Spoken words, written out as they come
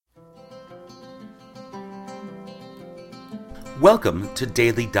Welcome to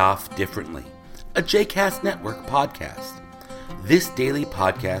Daily Daf Differently, a JCast Network podcast. This daily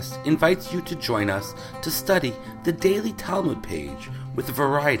podcast invites you to join us to study the daily Talmud page with a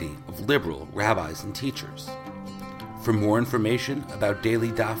variety of liberal rabbis and teachers. For more information about Daily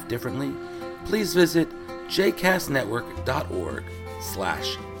Daf Differently, please visit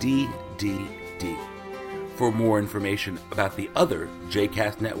jcastnetwork.org/DDD. For more information about the other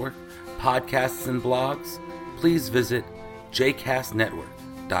JCast Network podcasts and blogs, please visit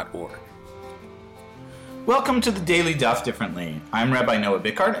jcastnetwork.org. Welcome to the Daily Daf Differently. I'm Rabbi Noah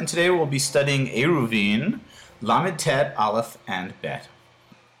Bickart, and today we'll be studying Eruvin, Lamed Tet, Aleph, and Bet.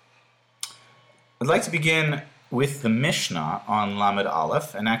 I'd like to begin with the Mishnah on Lamed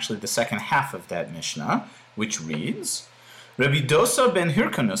Aleph, and actually the second half of that Mishnah, which reads, Rabbi Dosa ben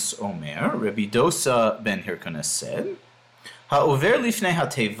Hyrcanus Omer, Rabbi Dosa ben Hyrcanus said, Ha'over lifnei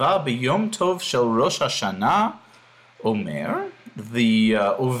ha'teva b'yom tov shel Rosh Hashanah Omer, the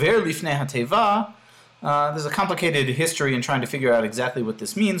Over Lifnei HaTeva, there's a complicated history in trying to figure out exactly what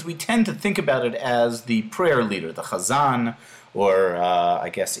this means. We tend to think about it as the prayer leader, the Chazan, or I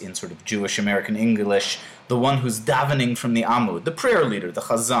guess in sort of Jewish American English, the one who's davening from the Amud, the prayer leader, the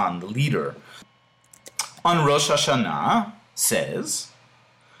Chazan, the leader. On Rosh Hashanah says,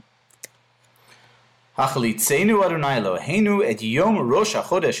 Hachalitzenu Adonai Eloheinu et Yom Rosh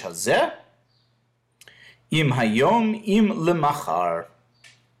HaChodesh Hazeh Im hayom im lemachar.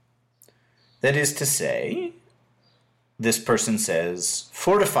 That is to say, this person says,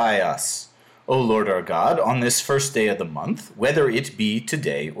 fortify us, O Lord our God, on this first day of the month, whether it be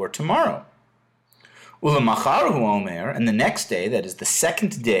today or tomorrow. Ulemachar hu omer, and the next day, that is the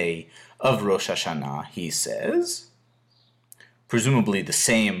second day of Rosh Hashanah, he says, presumably the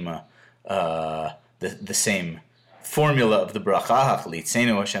same formula of the bracha,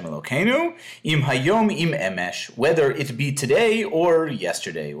 Hachalitzenu Hashem Elokeinu, im hayom im emesh, whether it be today or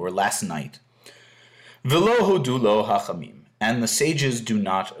yesterday or last night. V'lo hodu lo hachamim, and the sages do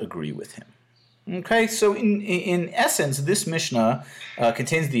not agree with him. Okay, so in essence, this Mishnah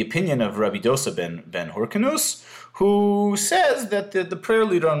contains the opinion of Rabbi Dosa ben Hyrcanus, who says that the prayer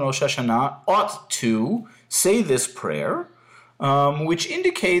leader on Rosh Hashanah ought to say this prayer, which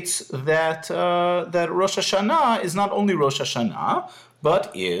indicates that Rosh Hashanah is not only Rosh Hashanah,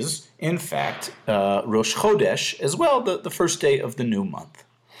 but is, in fact, Rosh Chodesh as well, the first day of the new month.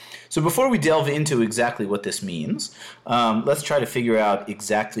 So before we delve into exactly what this means, let's try to figure out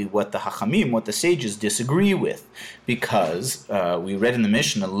exactly what the Hachamim, what the sages disagree with, because we read in the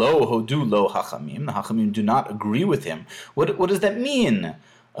Mishnah, Lo hodu lo Hachamim, the Hachamim do not agree with him. What does that mean,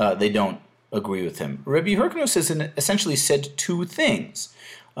 they don't agree with him? Rabbi Hyrcanus has essentially said two things.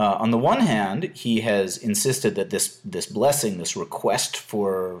 On the one hand, he has insisted that this blessing, this request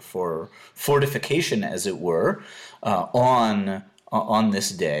for fortification, as it were, on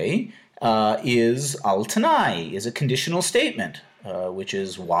this day, is al tanai, is a conditional statement, which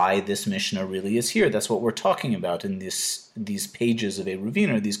is why this Mishnah really is here. That's what we're talking about in these pages of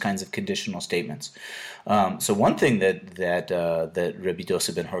Eruvin, or these kinds of conditional statements. So one thing that Rabbi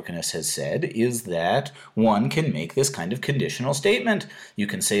Dosa ben Hyrcanus has said is that one can make this kind of conditional statement. You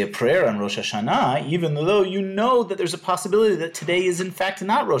can say a prayer on Rosh Hashanah, even though you know that there's a possibility that today is in fact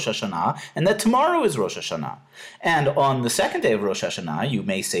not Rosh Hashanah, and that tomorrow is Rosh Hashanah. And on the second day of Rosh Hashanah, you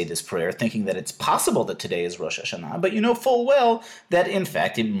may say this prayer thinking that it's possible that today is Rosh Hashanah, but you know full well that in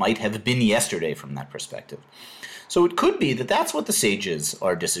fact it might have been yesterday from that perspective. So it could be that that's what the sages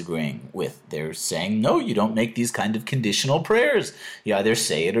are disagreeing with. They're saying, no, you don't make these kind of conditional prayers. You either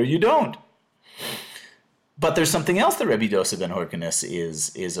say it or you don't. But there's something else that Rabbi Dosa ben Hyrcanus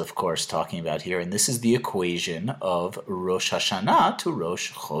is of course talking about here, and this is the equation of Rosh Hashanah to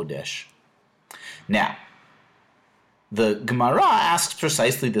Rosh Chodesh. Now, the Gemara asks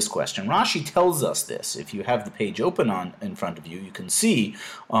precisely this question. Rashi tells us this. If you have the page open in front of you, you can see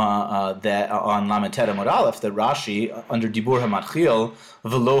that on Lamed Tet Amud Aleph that Rashi, under Dibur HaMatchil,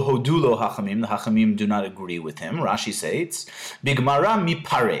 V'lo hodu lo hachamim, the hachamim do not agree with him. Rashi says, B'Gemara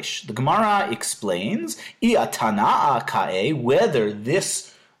miparesh. The Gemara explains, I'atana'a ka'e, whether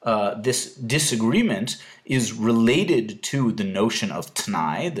this disagreement is related to the notion of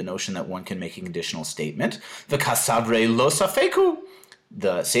Tanai, the notion that one can make a conditional statement. The Kasavrei lo safeku.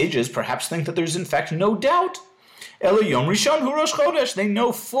 The sages perhaps think that there's in fact no doubt. Elo Yom Rishon hu Rosh Chodesh. They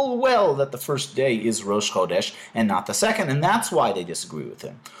know full well that the first day is Rosh Chodesh and not the second, and that's why they disagree with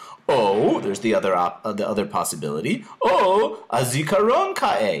him. Oh, there's the other possibility. Oh, azikaron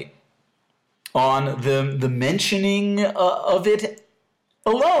ka'e. On the mentioning of it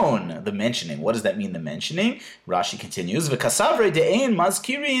alone. The mentioning. What does that mean, the mentioning? Rashi continues, V'kasavre de'ein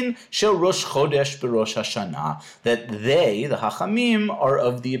mazkirin shel Rosh Chodesh b'Rosh Hashanah, that they, the Hachamim, are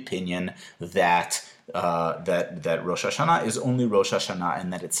of the opinion that that Rosh Hashanah is only Rosh Hashanah,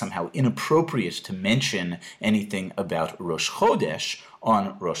 and that it's somehow inappropriate to mention anything about Rosh Chodesh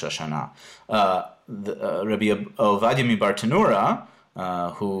on Rosh Hashanah. Rabbi Ovadia Mibartanura,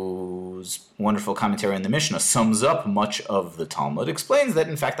 whose wonderful commentary on the Mishnah sums up much of the Talmud, explains that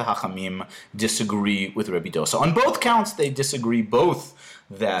in fact the Hachamim disagree with Rabbi Dosa. On both counts, they disagree both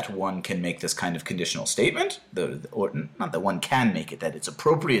that one can make this kind of conditional statement, or not that one can make it, that it's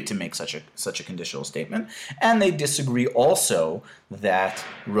appropriate to make such a conditional statement, and they disagree also that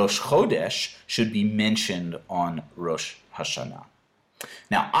Rosh Chodesh should be mentioned on Rosh Hashanah.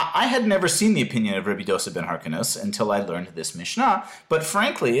 Now, I had never seen the opinion of Rabbi Dosa ben Harkinas until I learned this Mishnah, but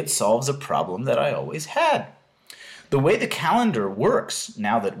frankly, it solves a problem that I always had. The way the calendar works,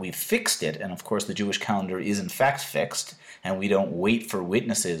 now that we've fixed it, and of course the Jewish calendar is in fact fixed, and we don't wait for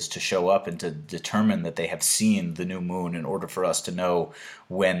witnesses to show up and to determine that they have seen the new moon in order for us to know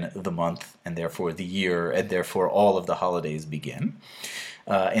when the month, and therefore the year, and therefore all of the holidays begin.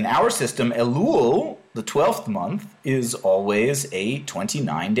 In our system, Elul, the 12th month, is always a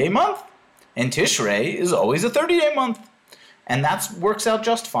 29-day month, and Tishrei is always a 30-day month. And that works out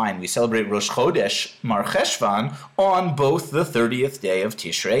just fine. We celebrate Rosh Chodesh Mar Cheshvan on both the 30th day of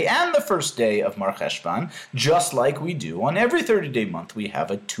Tishrei and the first day of Mar Cheshvan, just like we do on every 30-day month. We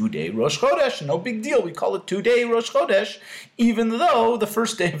have a 2-day Rosh Chodesh. No big deal. We call it 2-day Rosh Chodesh, even though the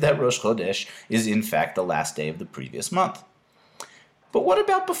first day of that Rosh Chodesh is in fact the last day of the previous month. But what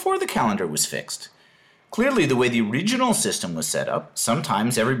about before the calendar was fixed? Clearly, the way the original system was set up,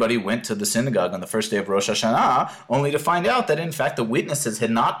 sometimes everybody went to the synagogue on the first day of Rosh Hashanah, only to find out that, in fact, the witnesses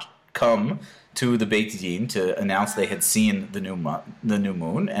had not come to the Beit Din to announce they had seen the new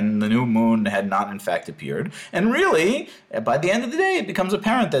moon, and the new moon had not, in fact, appeared. And really, by the end of the day, it becomes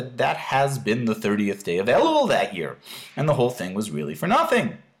apparent that that has been the 30th day of Elul that year, and the whole thing was really for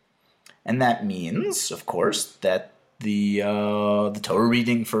nothing. And that means, of course, that the Torah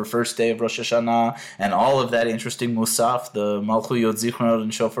reading for first day of Rosh Hashanah, and all of that interesting Musaf, the Malchuyot, Zichronot,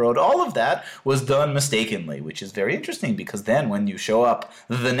 and Shofarot, all of that was done mistakenly, which is very interesting, because then when you show up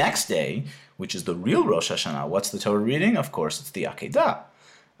the next day, which is the real Rosh Hashanah, what's the Torah reading? Of course, it's the Akedah.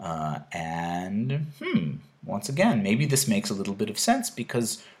 Once again, maybe this makes a little bit of sense,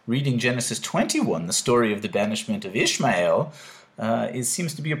 because reading Genesis 21, the story of the banishment of Ishmael,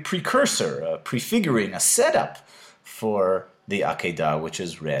 seems to be a precursor, a prefiguring, a setup for the Akedah, which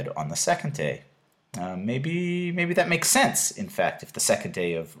is read on the second day. Maybe that makes sense, in fact, if the second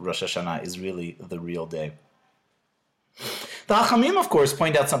day of Rosh Hashanah is really the real day. The Hachamim, of course,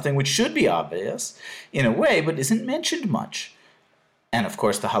 point out something which should be obvious in a way, but isn't mentioned much. And of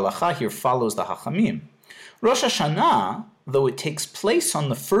course, the halacha here follows the Hachamim. Rosh Hashanah, though it takes place on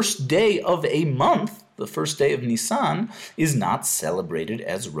the first day of a month, the first day of Nisan, is not celebrated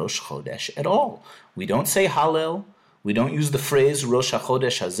as Rosh Chodesh at all. We don't say Hallel. We don't use the phrase Rosh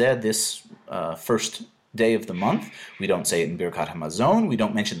HaChodesh Hazeh, this first day of the month. We don't say it in Birkat HaMazon. We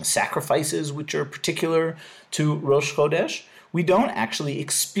don't mention the sacrifices which are particular to Rosh Chodesh. We don't actually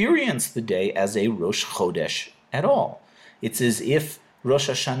experience the day as a Rosh Chodesh at all. It's as if Rosh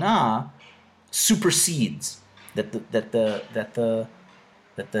Hashanah supersedes, that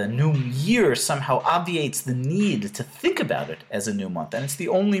the new year somehow obviates the need to think about it as a new month. And it's the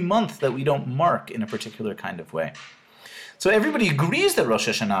only month that we don't mark in a particular kind of way. So everybody agrees that Rosh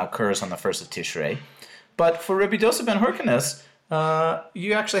Hashanah occurs on the first of Tishrei, but for Rabbi Dosa ben Harkinas,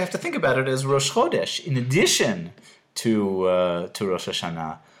 you actually have to think about it as Rosh Chodesh in addition to Rosh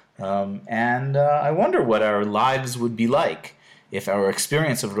Hashanah. And I wonder what our lives would be like if our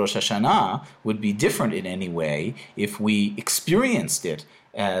experience of Rosh Hashanah would be different in any way if we experienced it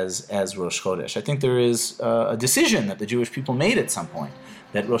as Rosh Chodesh. I think there is a decision that the Jewish people made at some point,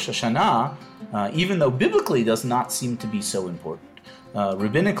 that Rosh Hashanah, even though biblically does not seem to be so important,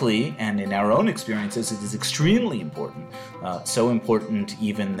 rabbinically and in our own experiences it is extremely important. So important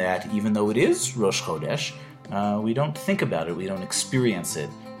even that even though it is Rosh Chodesh, we don't think about it, we don't experience it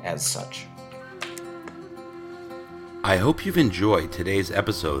as such. I hope you've enjoyed today's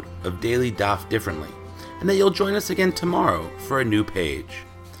episode of Daily Daf Differently, and that you'll join us again tomorrow for a new page.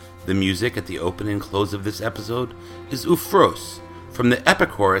 The music at the open and close of this episode is Ufros from the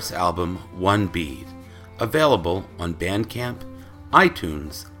Epicurus album One Bead, available on Bandcamp,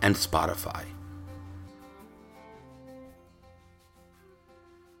 iTunes, and Spotify.